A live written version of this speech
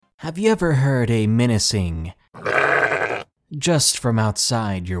Have you ever heard a menacing just from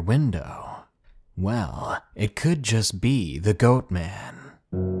outside your window? Well, it could just be the Goat Man.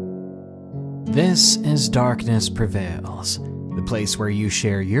 This is Darkness Prevails, the place where you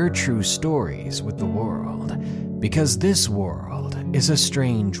share your true stories with the world, because this world is a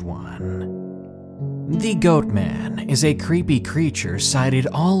strange one. The Goat Man is a creepy creature sighted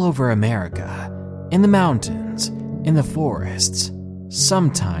all over America, in the mountains, in the forests,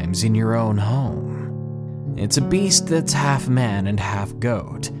 sometimes in your own home. It's a beast that's half man and half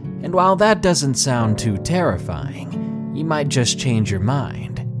goat, and while that doesn't sound too terrifying, you might just change your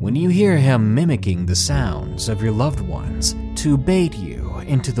mind when you hear him mimicking the sounds of your loved ones to bait you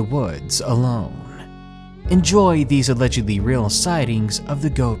into the woods alone. Enjoy these allegedly real sightings of the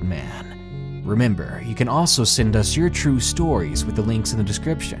Goat Man. Remember, you can also send us your true stories with the links in the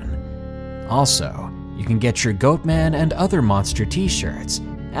description. Also, you can get your Goat Man and other monster t-shirts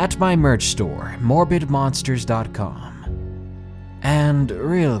at my merch store, morbidmonsters.com. And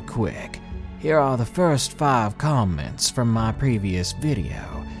real quick, here are the first 5 comments from my previous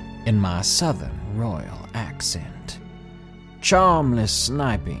video in my southern royal accent. Charmless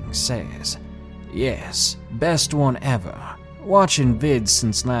Sniping says, "Yes, best one ever. Watching vids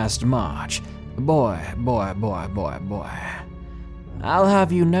since last March. Boy. I'll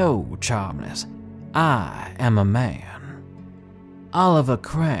have you know, Charmless, I am a man." Oliver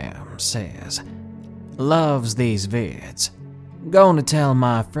Cram says, "Loves these vids. Gonna tell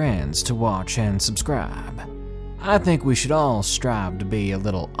my friends to watch and subscribe. I think we should all strive to be a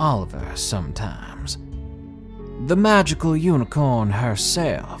little Oliver sometimes." The Magical Unicorn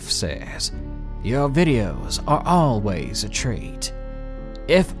herself says, "Your videos are always a treat.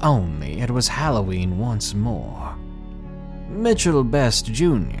 If only it was Halloween once more." Mitchell Best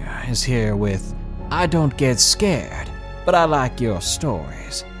Jr. is here with, "I don't get scared, but I like your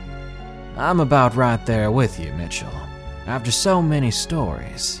stories." I'm about right there with you, Mitchell. After so many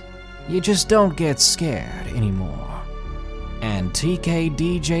stories, you just don't get scared anymore. And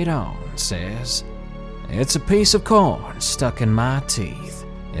TKDJ Dawn says, "It's a piece of corn stuck in my teeth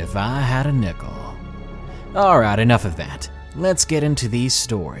if I had a nickel." Alright, enough of that. Let's get into these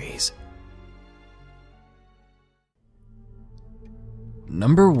stories.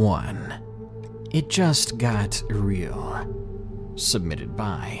 Number 1. It Just Got Real. Submitted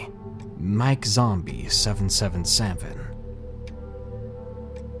by Mike Zombie 777.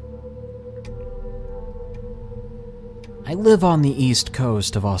 I live on the east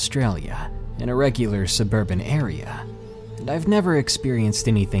coast of Australia, in a regular suburban area, and I've never experienced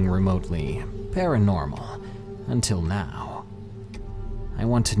anything remotely paranormal until now. I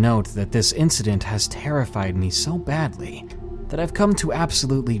want to note that this incident has terrified me so badly that I've come to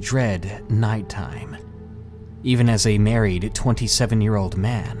absolutely dread nighttime. Even as a married 27-year-old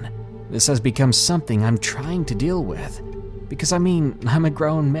man, this has become something I'm trying to deal with, because I'm a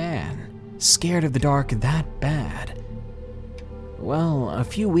grown man, scared of the dark that bad. Well, a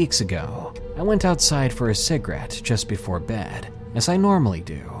few weeks ago, I went outside for a cigarette just before bed, as I normally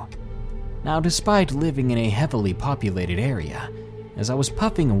do. Now, despite living in a heavily populated area, as I was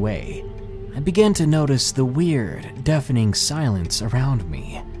puffing away, I began to notice the weird, deafening silence around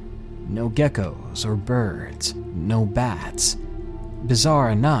me. No geckos or birds, no bats. Bizarre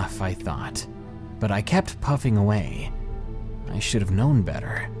enough, I thought, but I kept puffing away. I should have known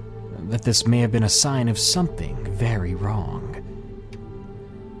better, that this may have been a sign of something very wrong.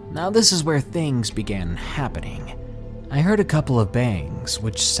 Now this is where things began happening. I heard a couple of bangs,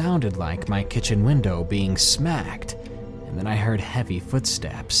 which sounded like my kitchen window being smacked, and then I heard heavy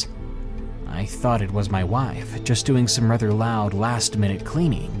footsteps. I thought it was my wife, just doing some rather loud last-minute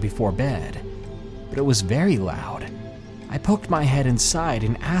cleaning before bed, but it was very loud. I poked my head inside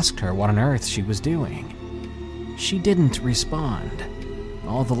and asked her what on earth she was doing. She didn't respond.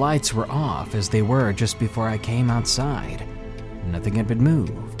 All the lights were off as they were just before I came outside. Nothing had been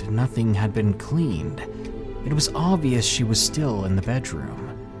moved, nothing had been cleaned. It was obvious she was still in the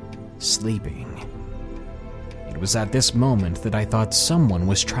bedroom, sleeping. It was at this moment that I thought someone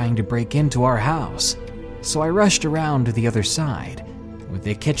was trying to break into our house, so I rushed around to the other side with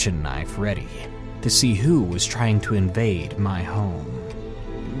a kitchen knife ready to see who was trying to invade my home.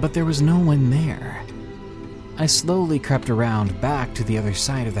 But there was no one there. I slowly crept around back to the other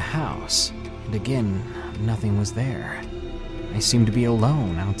side of the house, and again, nothing was there. I seemed to be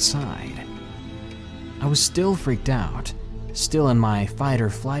alone outside. I was still freaked out, still in my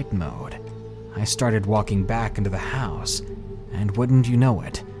fight-or-flight mode. I started walking back into the house, and wouldn't you know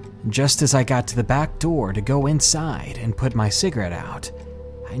it, just as I got to the back door to go inside and put my cigarette out,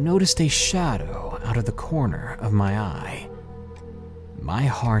 I noticed a shadow out of the corner of my eye. My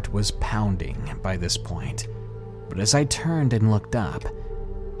heart was pounding by this point, but as I turned and looked up,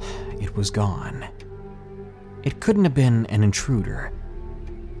 it was gone. It couldn't have been an intruder.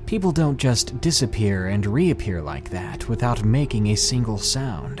 People don't just disappear and reappear like that without making a single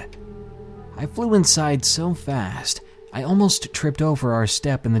sound. I flew inside so fast, I almost tripped over our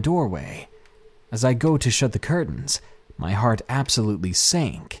step in the doorway. As I go to shut the curtains, my heart absolutely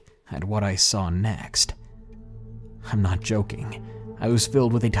sank at what I saw next. I'm not joking. I was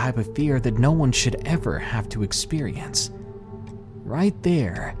filled with a type of fear that no one should ever have to experience. Right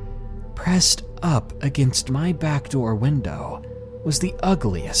there, pressed up against my back door window, was the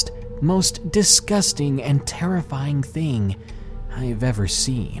ugliest, most disgusting and terrifying thing I have ever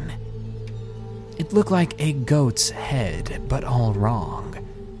seen. It looked like a goat's head, but all wrong.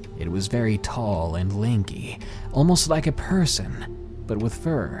 It was very tall and lanky, almost like a person, but with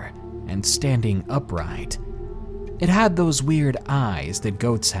fur and standing upright. It had those weird eyes that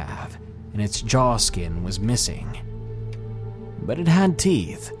goats have, and its jaw skin was missing. But it had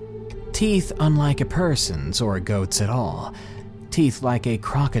teeth. Teeth unlike a person's or a goat's at all. Teeth like a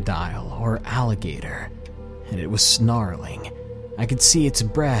crocodile or alligator. And it was snarling. I could see its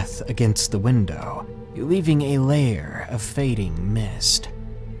breath against the window, leaving a layer of fading mist.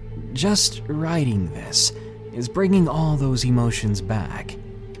 Just writing this is bringing all those emotions back,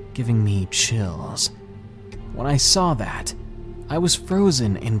 giving me chills. When I saw that, I was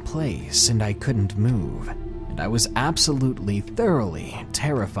frozen in place and I couldn't move, and I was absolutely, thoroughly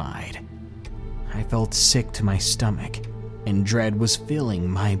terrified. I felt sick to my stomach, and dread was filling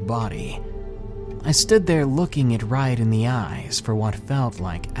my body. I stood there looking it right in the eyes for what felt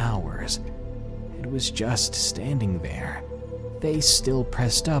like hours. It was just standing there, face still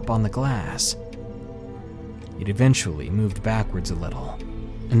pressed up on the glass. It eventually moved backwards a little,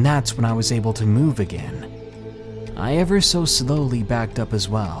 and that's when I was able to move again. I ever so slowly backed up as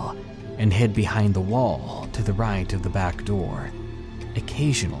well, and hid behind the wall to the right of the back door,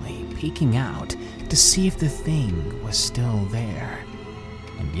 occasionally peeking out to see if the thing was still there.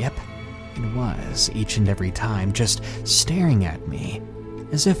 And yep, it was each and every time, just staring at me,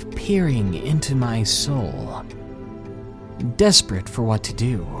 as if peering into my soul. Desperate for what to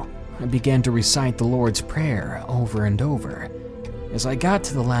do, I began to recite the Lord's Prayer over and over. As I got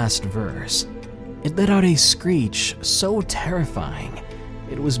to the last verse, it let out a screech so terrifying,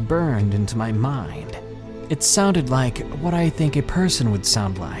 it was burned into my mind. It sounded like what I think a person would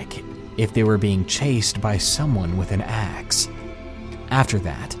sound like if they were being chased by someone with an axe. After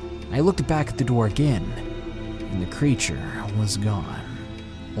that, I looked back at the door again, and the creature was gone.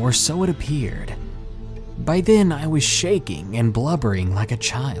 Or so it appeared. By then, I was shaking and blubbering like a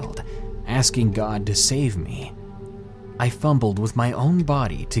child, asking God to save me. I fumbled with my own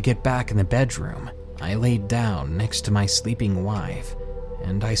body to get back in the bedroom. I laid down next to my sleeping wife,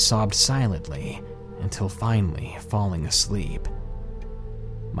 and I sobbed silently until finally falling asleep.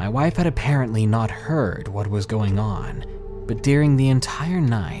 My wife had apparently not heard what was going on, but during the entire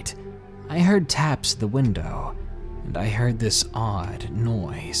night, I heard taps at the window, and I heard this odd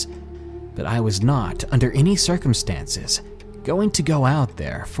noise, but I was not, under any circumstances, going to go out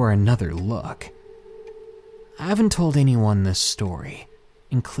there for another look. I haven't told anyone this story,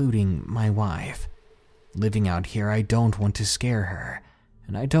 including my wife. Living out here, I don't want to scare her,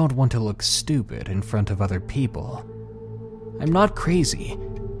 and I don't want to look stupid in front of other people. I'm not crazy,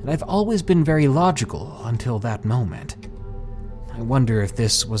 and I've always been very logical until that moment. I wonder if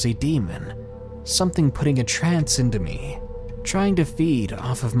this was a demon, something putting a trance into me, trying to feed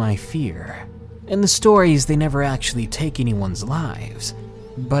off of my fear. In the stories, they never actually take anyone's lives,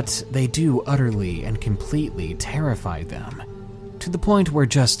 but they do utterly and completely terrify them, to the point where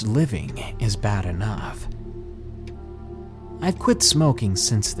just living is bad enough. I've quit smoking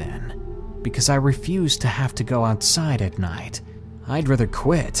since then, because I refuse to have to go outside at night. I'd rather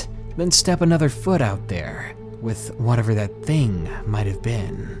quit than step another foot out there with whatever that thing might have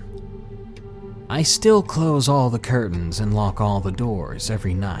been. I still close all the curtains and lock all the doors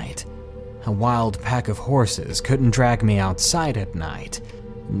every night. A wild pack of horses couldn't drag me outside at night,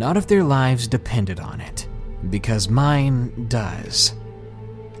 not if their lives depended on it, because mine does.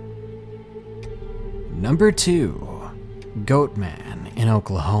 Number 2, Goatman in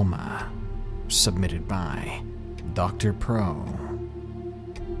Oklahoma, submitted by Dr. Pro.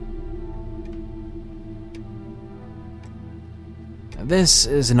 This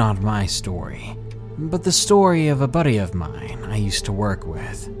is not my story, but the story of a buddy of mine I used to work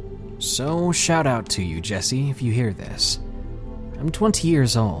with. So shout out to you, Jesse, if you hear this. I'm 20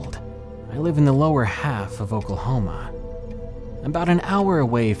 years old. I live in the lower half of Oklahoma, about an hour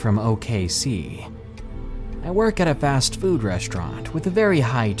away from OKC. I work at a fast food restaurant with a very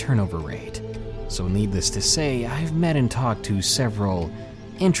high turnover rate, so needless to say, I've met and talked to several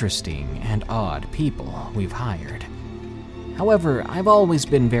interesting and odd people we've hired. However, I've always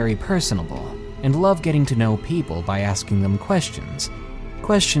been very personable and love getting to know people by asking them questions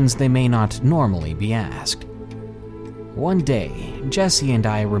they may not normally be asked. One day, Jesse and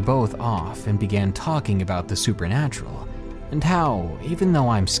I were both off and began talking about the supernatural and how, even though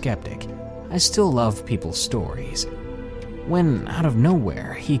I'm skeptic, I still love people's stories. When, out of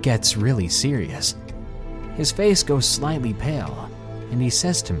nowhere, he gets really serious. His face goes slightly pale, and he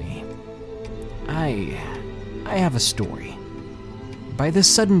says to me, I have a story. By this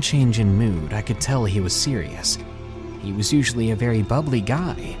sudden change in mood, I could tell he was serious. He was usually a very bubbly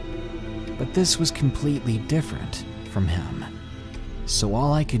guy, but this was completely different from him. So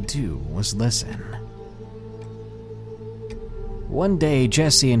all I could do was listen. One day,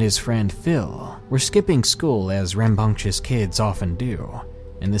 Jesse and his friend Phil were skipping school as rambunctious kids often do,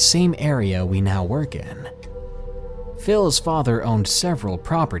 in the same area we now work in. Phil's father owned several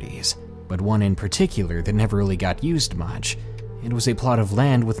properties, but one in particular that never really got used much. It was a plot of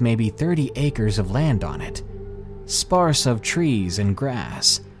land with maybe 30 acres of land on it, sparse of trees and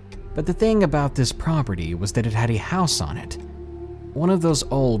grass. But the thing about this property was that it had a house on it, one of those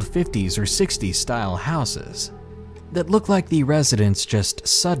old 50s or 60s style houses that looked like the residents just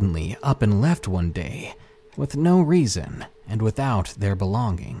suddenly up and left one day with no reason and without their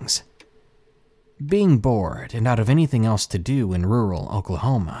belongings. Being bored and out of anything else to do in rural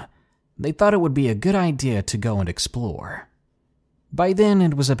Oklahoma, they thought it would be a good idea to go and explore. By then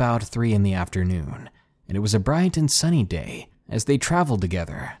it was about 3 in the afternoon, and it was a bright and sunny day as they traveled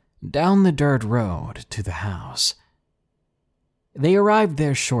together down the dirt road to the house. They arrived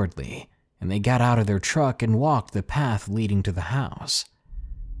there shortly, and they got out of their truck and walked the path leading to the house.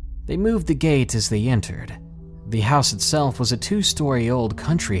 They moved the gate as they entered. The house itself was a 2-story old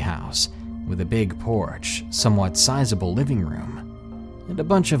country house with a big porch, somewhat sizable living room, and a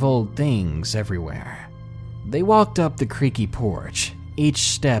bunch of old things everywhere. They walked up the creaky porch, each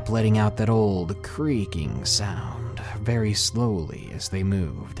step letting out that old creaking sound very slowly as they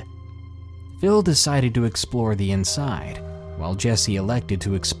moved. Phil decided to explore the inside, while Jesse elected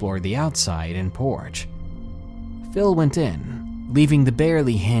to explore the outside and porch. Phil went in, leaving the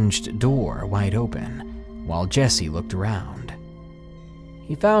barely hinged door wide open, while Jesse looked around.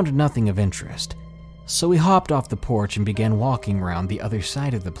 He found nothing of interest, so he hopped off the porch and began walking around the other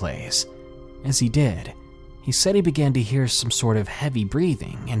side of the place. As he did, he said he began to hear some sort of heavy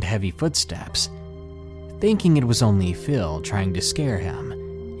breathing and heavy footsteps. Thinking it was only Phil trying to scare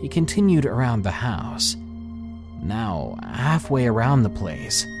him, he continued around the house. Now, halfway around the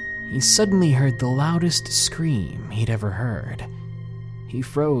place, he suddenly heard the loudest scream he'd ever heard. He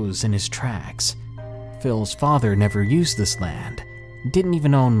froze in his tracks. Phil's father never used this land, didn't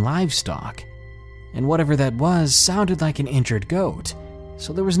even own livestock, and whatever that was sounded like an injured goat,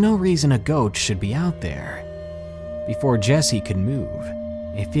 so there was no reason a goat should be out there. Before Jesse could move,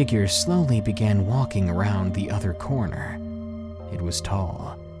 a figure slowly began walking around the other corner. It was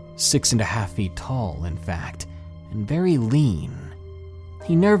tall, 6.5 feet tall, in fact, and very lean.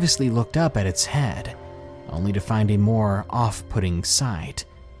 He nervously looked up at its head, only to find a more off-putting sight.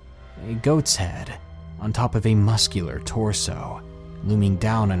 A goat's head on top of a muscular torso, looming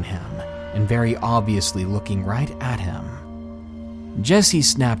down on him and very obviously looking right at him. Jesse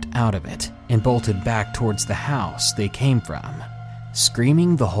snapped out of it and bolted back towards the house they came from,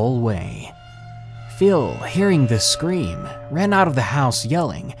 screaming the whole way. Phil, hearing this scream, ran out of the house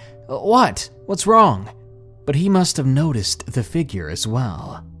yelling, "What? What's wrong?" But he must have noticed the figure as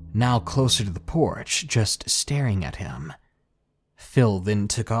well, now closer to the porch, just staring at him. Phil then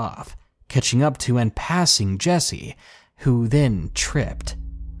took off, catching up to and passing Jesse, who then tripped.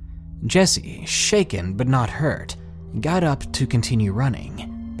 Jesse, shaken but not hurt, got up to continue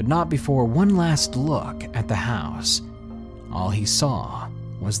running, but not before one last look at the house. All he saw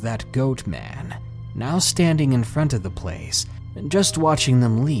was that goat man, now standing in front of the place, and just watching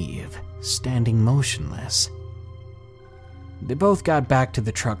them leave, standing motionless. They both got back to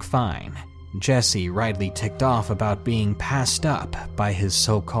the truck fine, Jesse rightly ticked off about being passed up by his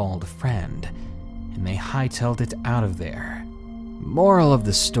so-called friend, and they hightailed it out of there. Moral of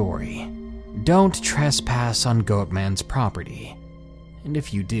the story: don't trespass on Goatman's property, and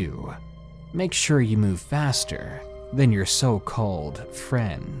if you do, make sure you move faster than your so-called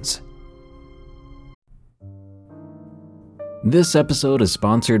friends. This episode is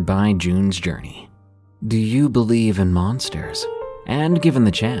sponsored by June's Journey. Do you believe in monsters? And given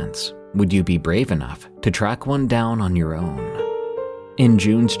the chance, would you be brave enough to track one down on your own? In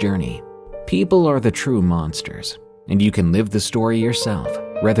June's Journey, People are the true monsters, and you can live the story yourself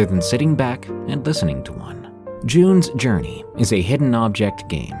rather than sitting back and listening to one. June's Journey is a hidden object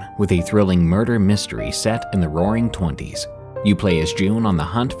game with a thrilling murder mystery set in the Roaring '20s. You play as June on the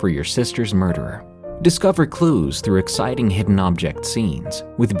hunt for your sister's murderer. Discover clues through exciting hidden object scenes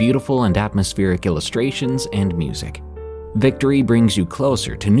with beautiful and atmospheric illustrations and music. Victory brings you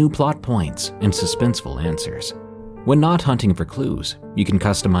closer to new plot points and suspenseful answers. When not hunting for clues, you can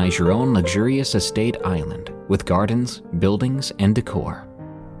customize your own luxurious estate island with gardens, buildings, and decor.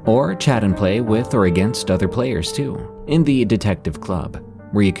 Or chat and play with or against other players too, in the Detective Club,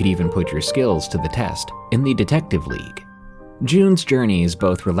 where you could even put your skills to the test in the Detective League. June's Journey is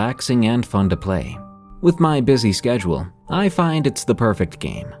both relaxing and fun to play. With my busy schedule, I find it's the perfect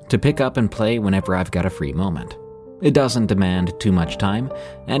game to pick up and play whenever I've got a free moment. It doesn't demand too much time,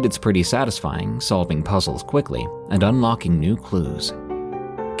 and it's pretty satisfying solving puzzles quickly and unlocking new clues.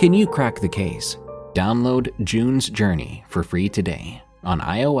 Can you crack the case? Download June's Journey for free today on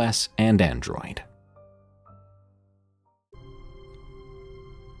iOS and Android.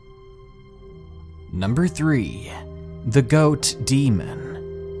 Number 3. The Goat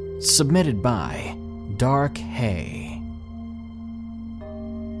Demon. Submitted by Dark Hay.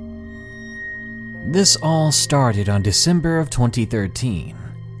 This all started on December of 2013.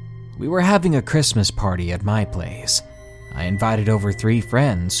 We were having a Christmas party at my place. I invited over 3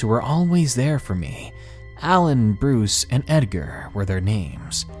 friends who were always there for me. Alan, Bruce, and Edgar were their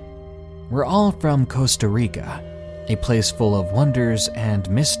names. We're all from Costa Rica, a place full of wonders and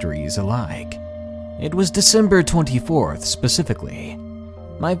mysteries alike. It was December 24th specifically.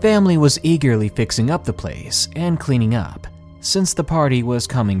 My family was eagerly fixing up the place and cleaning up, since the party was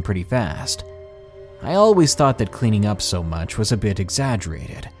coming pretty fast. I always thought that cleaning up so much was a bit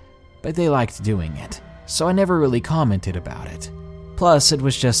exaggerated, but they liked doing it, so I never really commented about it. Plus, it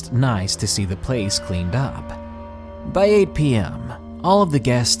was just nice to see the place cleaned up. By 8 p.m., all of the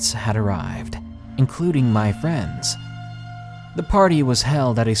guests had arrived, including my friends. The party was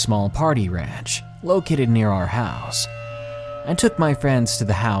held at a small party ranch located near our house. I took my friends to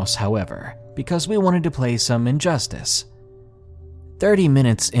the house, however, because we wanted to play some Injustice. 30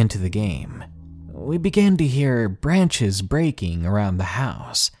 minutes into the game, we began to hear branches breaking around the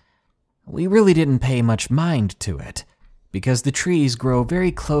house. We really didn't pay much mind to it, because the trees grow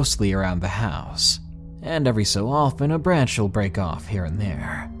very closely around the house, and every so often a branch will break off here and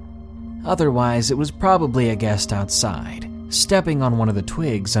there. Otherwise, it was probably a guest outside, stepping on one of the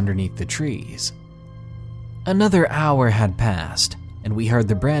twigs underneath the trees. Another hour had passed, and we heard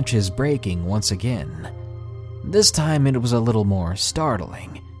the branches breaking once again. This time it was a little more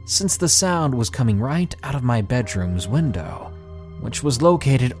startling, since the sound was coming right out of my bedroom's window, which was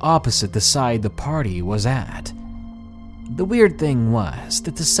located opposite the side the party was at. The weird thing was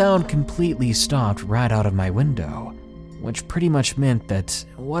that the sound completely stopped right out of my window, which pretty much meant that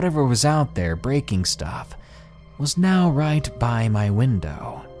whatever was out there breaking stuff was now right by my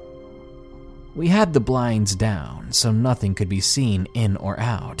window. We had the blinds down, so nothing could be seen in or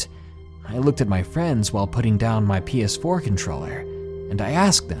out. I looked at my friends while putting down my PS4 controller, and I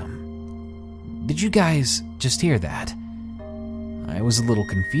asked them, "Did you guys just hear that?" I was a little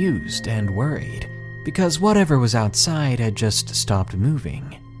confused and worried, because whatever was outside had just stopped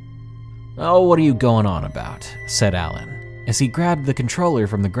moving. "Oh, what are you going on about?" said Alan, as he grabbed the controller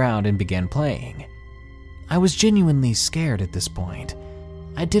from the ground and began playing. I was genuinely scared at this point.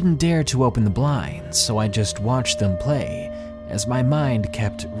 I didn't dare to open the blinds, so I just watched them play, as my mind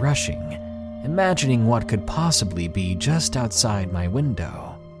kept rushing, imagining what could possibly be just outside my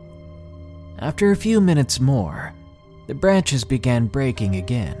window. After a few minutes more, the branches began breaking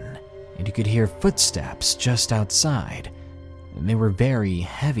again, and you could hear footsteps just outside. And they were very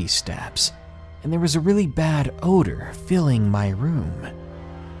heavy steps, and there was a really bad odor filling my room.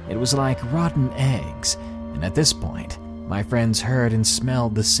 It was like rotten eggs, and at this point, my friends heard and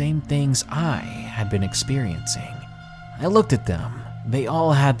smelled the same things I had been experiencing. I looked at them. They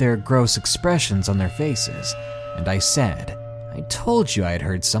all had their gross expressions on their faces, and I said, "I told you I had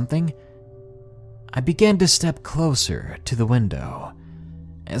heard something." I began to step closer to the window.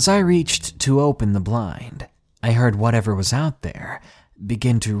 As I reached to open the blind, I heard whatever was out there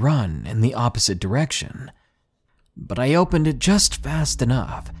begin to run in the opposite direction. But I opened it just fast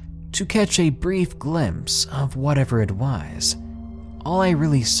enough to catch a brief glimpse of whatever it was. All I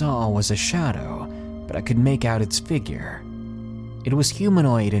really saw was a shadow, but I could make out its figure. It was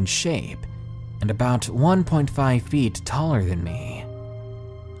humanoid in shape and about 1.5 feet taller than me.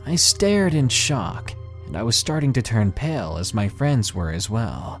 I stared in shock, and I was starting to turn pale as my friends were as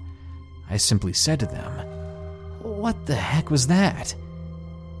well. I simply said to them, "What the heck was that?"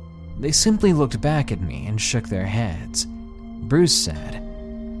 They simply looked back at me and shook their heads. Bruce said,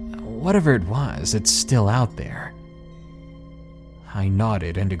 "Whatever it was, it's still out there." I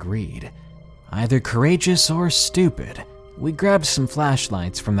nodded and agreed. Either courageous or stupid, we grabbed some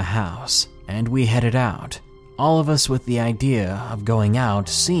flashlights from the house and we headed out, all of us with the idea of going out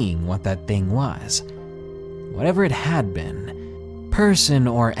seeing what that thing was. Whatever it had been, person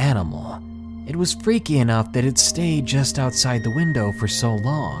or animal, it was freaky enough that it stayed just outside the window for so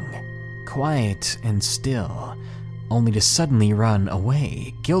long, quiet and still, only to suddenly run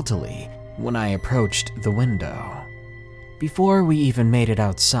away guiltily when I approached the window. Before we even made it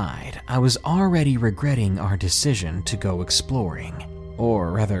outside, I was already regretting our decision to go exploring,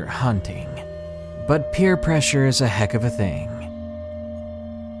 or rather hunting. But peer pressure is a heck of a thing.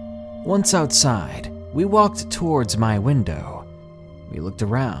 Once outside, we walked towards my window. We looked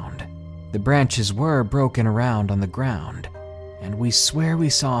around. The branches were broken around on the ground, and we swear we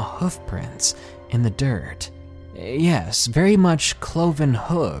saw hoof prints in the dirt. Yes, very much cloven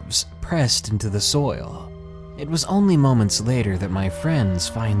hooves pressed into the soil. It was only moments later that my friends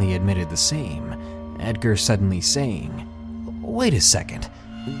finally admitted the same, Edgar suddenly saying, "Wait a second,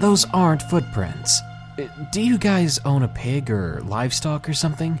 those aren't footprints. Do you guys own a pig or livestock or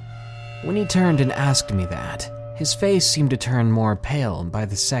something?" When he turned and asked me that, his face seemed to turn more pale by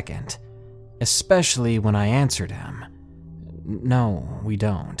the second, especially when I answered him, "No, we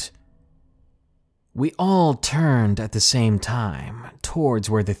don't." We all turned at the same time towards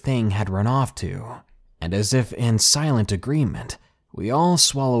where the thing had run off to, and as if in silent agreement, we all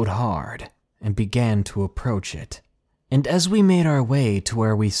swallowed hard and began to approach it. And as we made our way to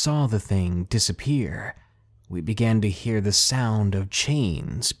where we saw the thing disappear, we began to hear the sound of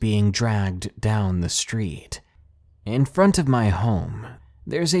chains being dragged down the street. In front of my home,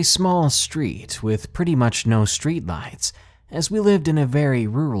 there's a small street with pretty much no streetlights, as we lived in a very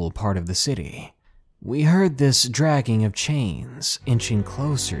rural part of the city. We heard this dragging of chains inching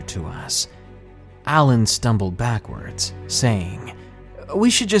closer to us. Alan stumbled backwards, saying, "We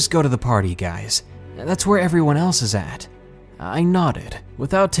should just go to the party, guys. That's where everyone else is at." I nodded,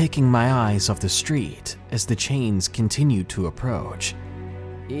 without taking my eyes off the street as the chains continued to approach.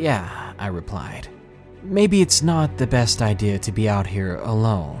 "Yeah," I replied. "Maybe it's not the best idea to be out here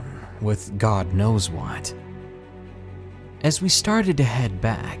alone, with God knows what." As we started to head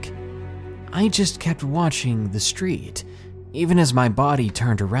back, I just kept watching the street. Even as my body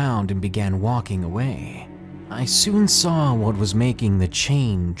turned around and began walking away, I soon saw what was making the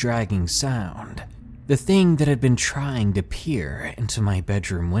chain dragging sound. The thing that had been trying to peer into my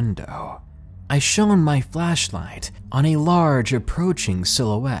bedroom window. I shone my flashlight on a large approaching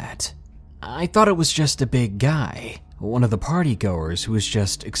silhouette. I thought it was just a big guy, one of the partygoers who was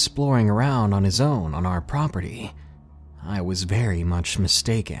just exploring around on his own on our property. I was very much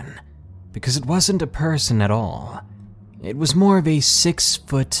mistaken, because it wasn't a person at all. It was more of a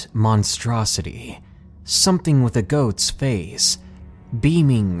 6-foot monstrosity, something with a goat's face,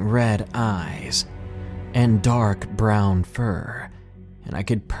 beaming red eyes, and dark brown fur, and I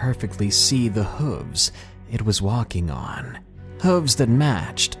could perfectly see the hooves it was walking on, hooves that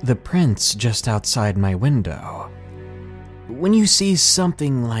matched the prints just outside my window. When you see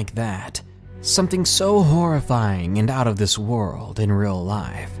something like that, something so horrifying and out of this world in real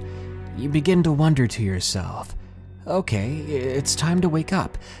life, you begin to wonder to yourself, okay, it's time to wake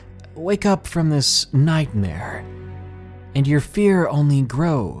up. Wake up from this nightmare. And your fear only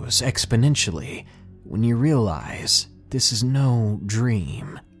grows exponentially when you realize this is no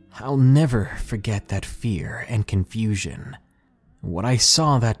dream. I'll never forget that fear and confusion. What I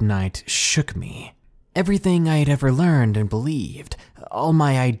saw that night shook me. Everything I had ever learned and believed, all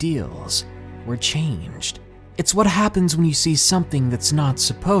my ideals, were changed. It's what happens when you see something that's not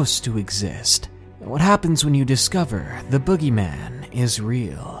supposed to exist. What happens when you discover the boogeyman is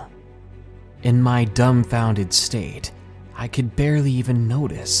real. In my dumbfounded state, I could barely even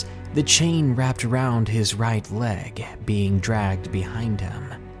notice the chain wrapped around his right leg being dragged behind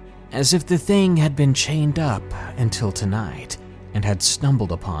him, as if the thing had been chained up until tonight and had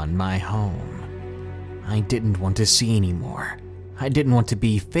stumbled upon my home. I didn't want to see anymore. I didn't want to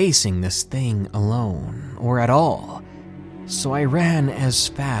be facing this thing alone, or at all. So I ran as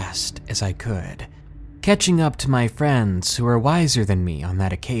fast as I could, catching up to my friends who were wiser than me on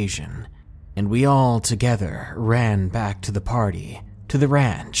that occasion, and we all together ran back to the party, to the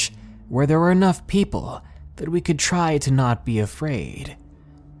ranch, where there were enough people that we could try to not be afraid.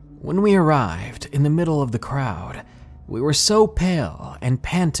 When we arrived in the middle of the crowd, we were so pale and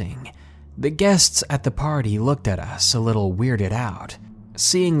panting, the guests at the party looked at us a little weirded out,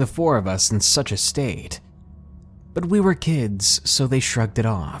 seeing the four of us in such a state. But we were kids, so they shrugged it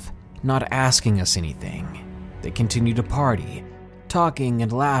off, not asking us anything. They continued to party, talking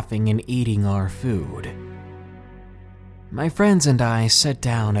and laughing and eating our food. My friends and I sat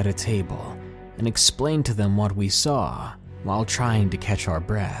down at a table and explained to them what we saw while trying to catch our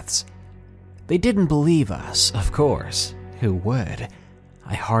breaths. They didn't believe us, of course. Who would?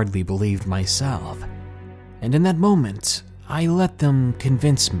 I hardly believed myself. And in that moment, I let them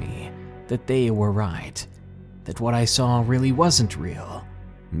convince me that they were right, that what I saw really wasn't real.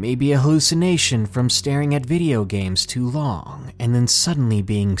 Maybe a hallucination from staring at video games too long and then suddenly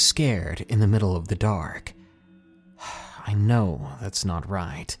being scared in the middle of the dark. I know that's not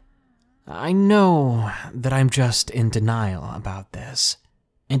right. I know that I'm just in denial about this.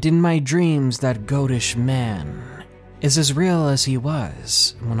 And in my dreams, that goatish man is as real as he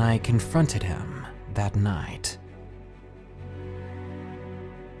was when I confronted him that night.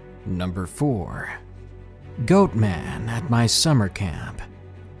 Number 4. Goat Man at My Summer Camp.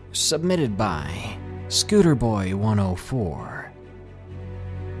 Submitted by Scooterboy104.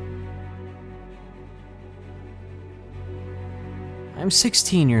 I'm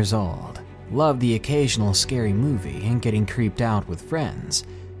 16 years old, love the occasional scary movie and getting creeped out with friends,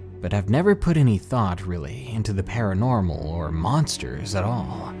 but have never put any thought really into the paranormal or monsters at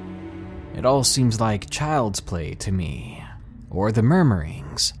all. It all seems like child's play to me, or the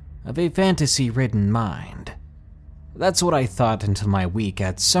murmurings of a fantasy-ridden mind. That's what I thought until my week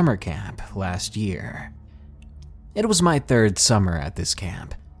at summer camp last year. It was my 3rd summer at this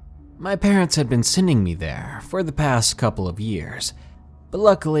camp. My parents had been sending me there for the past couple of years, but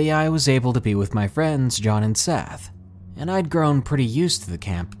luckily I was able to be with my friends John and Seth, and I'd grown pretty used to the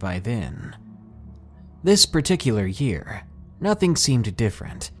camp by then. This particular year, nothing seemed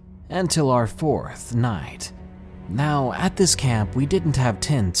different until our 4th night. Now, at this camp, we didn't have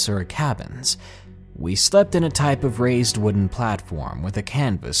tents or cabins. We slept in a type of raised wooden platform with a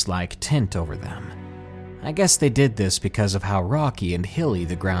canvas-like tent over them. I guess they did this because of how rocky and hilly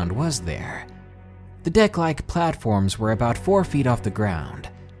the ground was there. The deck-like platforms were about 4 feet off the ground,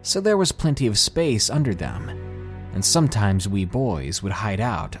 so there was plenty of space under them, and sometimes we boys would hide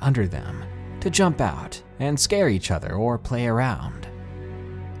out under them to jump out and scare each other or play around.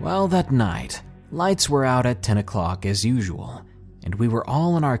 Well, that night, lights were out at 10 o'clock as usual, and we were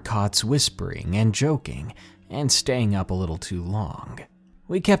all in our cots whispering and joking and staying up a little too long.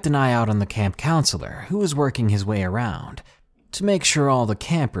 We kept an eye out on the camp counselor, who was working his way around, to make sure all the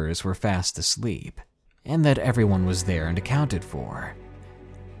campers were fast asleep, and that everyone was there and accounted for.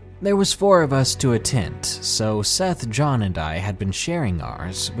 There was 4 of us to a tent, so Seth, John, and I had been sharing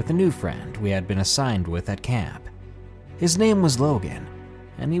ours with a new friend we had been assigned with at camp. His name was Logan,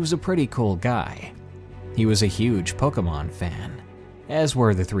 and he was a pretty cool guy. He was a huge Pokemon fan, as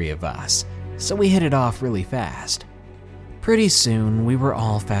were the 3 of us, so we hit it off really fast. Pretty soon, we were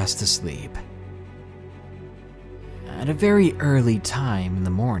all fast asleep. At a very early time in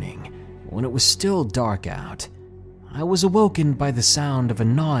the morning, when it was still dark out, I was awoken by the sound of a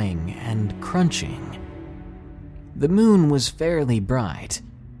gnawing and crunching. The moon was fairly bright,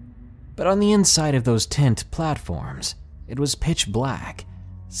 but on the inside of those tent platforms, it was pitch black,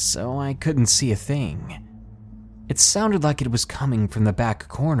 so I couldn't see a thing. It sounded like it was coming from the back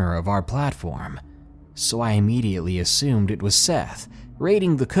corner of our platform, so I immediately assumed it was Seth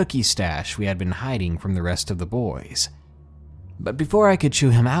raiding the cookie stash we had been hiding from the rest of the boys. But before I could chew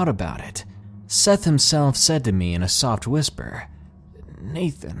him out about it, Seth himself said to me in a soft whisper,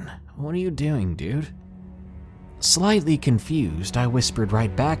 "Nathan, what are you doing, dude?" Slightly confused, I whispered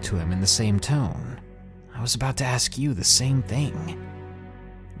right back to him in the same tone. "I was about to ask you the same thing."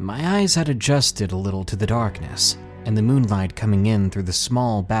 My eyes had adjusted a little to the darkness, and the moonlight coming in through the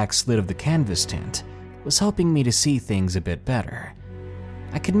small back slit of the canvas tent was helping me to see things a bit better.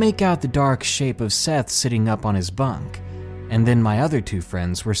 I could make out the dark shape of Seth sitting up on his bunk, and then my other 2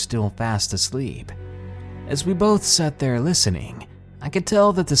 friends were still fast asleep. As we both sat there listening, I could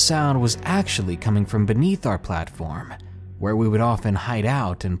tell that the sound was actually coming from beneath our platform, where we would often hide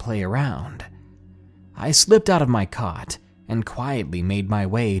out and play around. I slipped out of my cot and quietly made my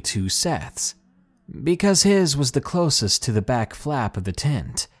way to Seth's, because his was the closest to the back flap of the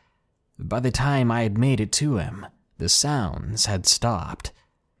tent. By the time I had made it to him, the sounds had stopped.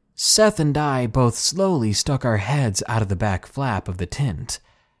 Seth and I both slowly stuck our heads out of the back flap of the tent,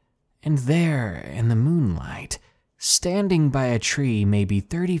 and there in the moonlight, standing by a tree maybe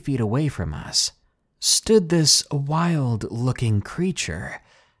 30 feet away from us, stood this wild-looking creature.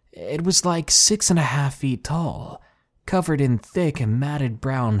 It was like 6.5 feet tall, covered in thick, matted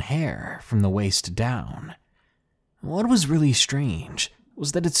brown hair from the waist down. What was really strange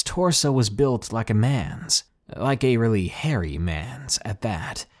was that its torso was built like a man's, like a really hairy man's at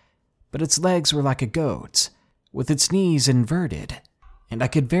that. but its legs were like a goat's, with its knees inverted, and I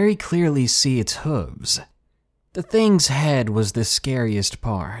could very clearly see its hooves. The thing's head was the scariest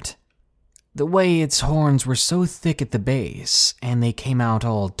part. The way its horns were so thick at the base, and they came out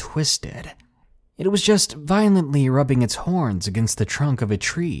all twisted. It was just violently rubbing its horns against the trunk of a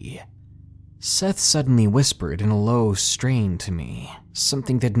tree. Seth suddenly whispered in a low strain to me,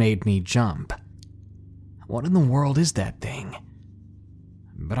 something that made me jump. What in the world is that thing?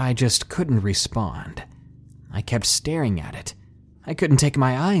 But I just couldn't respond. I kept staring at it. I couldn't take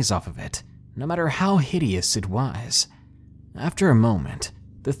my eyes off of it, no matter how hideous it was. After a moment,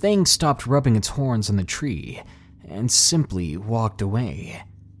 the thing stopped rubbing its horns on the tree and simply walked away.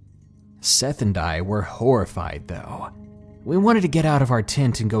 Seth and I were horrified, though. We wanted to get out of our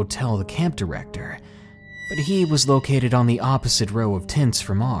tent and go tell the camp director, but he was located on the opposite row of tents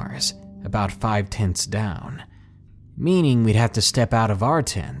from ours, about 5 tents down, meaning we'd have to step out of our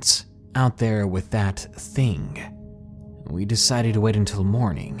tents, out there with that thing. We decided to wait until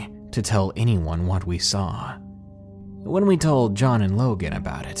morning to tell anyone what we saw. When we told John and Logan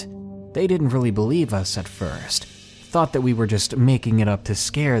about it, they didn't really believe us at first, thought that we were just making it up to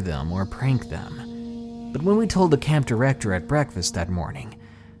scare them or prank them. But when we told the camp director at breakfast that morning,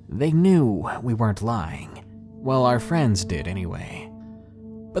 they knew we weren't lying. Well, our friends did anyway.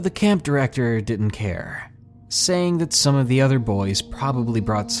 But the camp director didn't care, saying that some of the other boys probably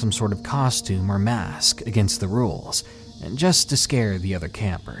brought some sort of costume or mask against the rules, and just to scare the other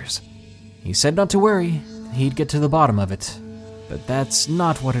campers. He said not to worry, he'd get to the bottom of it, but that's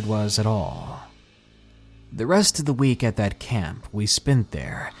not what it was at all. The rest of the week at that camp we spent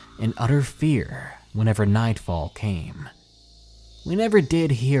there in utter fear whenever nightfall came. We never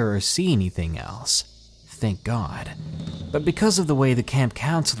did hear or see anything else, thank God, but because of the way the camp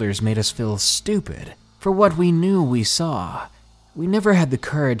counselors made us feel stupid for what we knew we saw, we never had the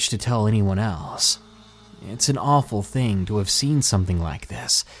courage to tell anyone else. It's an awful thing to have seen something like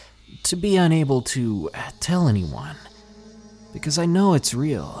this, to be unable to tell anyone, because I know it's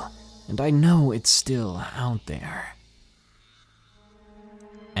real, and I know it's still out there.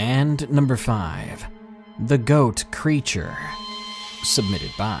 And number 5, The Goat Creature,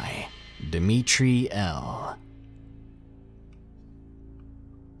 submitted by Dimitri L.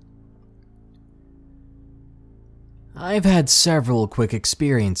 I've had several quick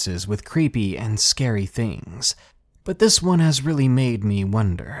experiences with creepy and scary things, but this one has really made me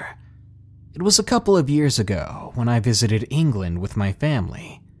wonder. It was a couple of years ago when I visited England with my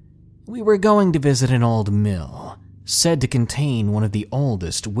family. We were going to visit an old mill, said to contain one of the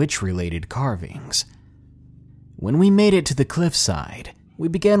oldest witch-related carvings. When we made it to the cliffside, we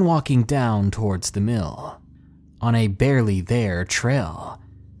began walking down towards the mill, on a barely there trail.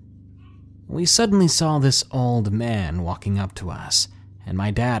 We suddenly saw this old man walking up to us, and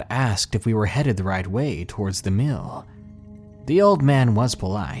my dad asked if we were headed the right way towards the mill. The old man was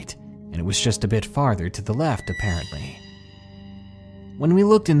polite, and it was just a bit farther to the left, apparently. When we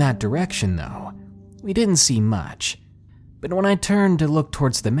looked in that direction, though, we didn't see much, but when I turned to look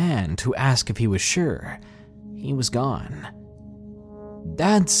towards the man to ask if he was sure, he was gone.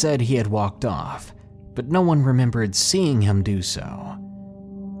 Dad said he had walked off, but no one remembered seeing him do so.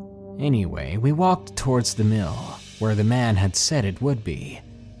 Anyway, we walked towards the mill, where the man had said it would be.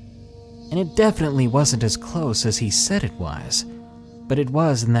 And it definitely wasn't as close as he said it was, but it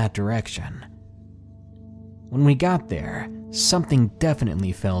was in that direction. When we got there, something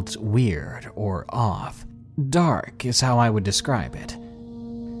definitely felt weird or off. Dark is how I would describe it.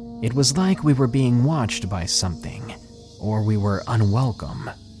 It was like we were being watched by something, or we were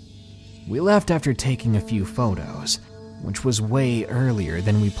unwelcome. We left after taking a few photos, which was way earlier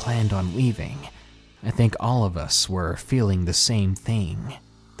than we planned on leaving. I think all of us were feeling the same thing,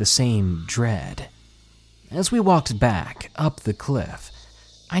 the same dread. As we walked back up the cliff,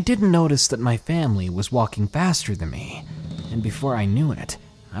 I didn't notice that my family was walking faster than me, and before I knew it,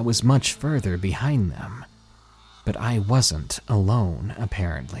 I was much further behind them. But I wasn't alone,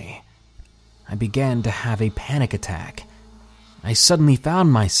 apparently. I began to have a panic attack. I suddenly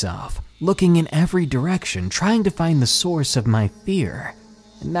found myself looking in every direction, trying to find the source of my fear,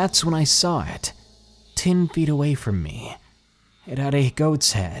 and that's when I saw it, 10 feet away from me. It had a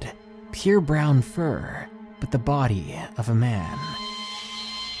goat's head, pure brown fur, but the body of a man.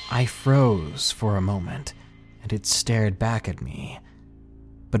 I froze for a moment, and it stared back at me.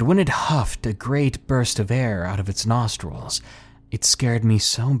 But when it huffed a great burst of air out of its nostrils, it scared me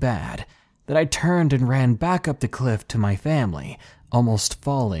so bad that I turned and ran back up the cliff to my family, almost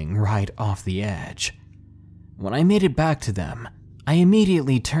falling right off the edge. When I made it back to them, I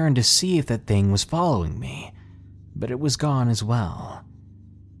immediately turned to see if that thing was following me, but it was gone as well.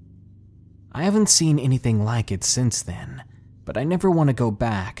 I haven't seen anything like it since then, but I never want to go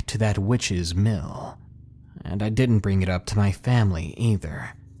back to that witch's mill. And I didn't bring it up to my family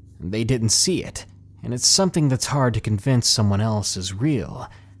either. They didn't see it, and it's something that's hard to convince someone else is real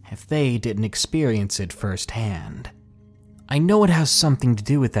if they didn't experience it firsthand. I know it has something to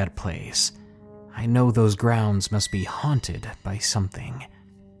do with that place. I know those grounds must be haunted by something.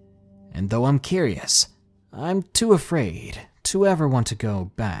 And though I'm curious, I'm too afraid to ever want to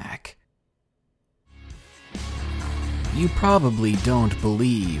go back. You probably don't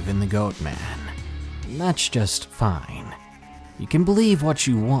believe in the Goat Man. That's just fine. You can believe what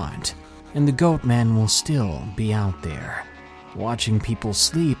you want, and the Goat Man will still be out there, watching people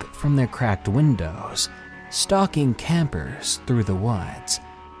sleep from their cracked windows, stalking campers through the woods,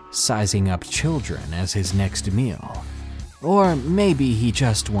 sizing up children as his next meal. Or maybe he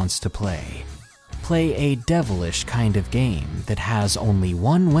just wants to play a devilish kind of game that has only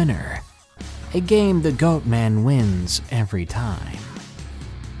one winner. A game the Goat Man wins every time.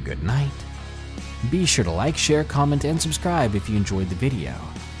 Good night. Be sure to like, share, comment, and subscribe if you enjoyed the video.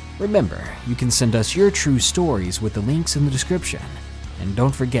 Remember, you can send us your true stories with the links in the description. And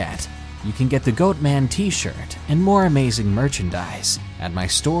don't forget, you can get the Goat Man t-shirt and more amazing merchandise at my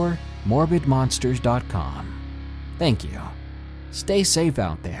store, morbidmonsters.com. Thank you. Stay safe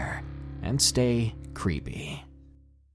out there, and stay creepy.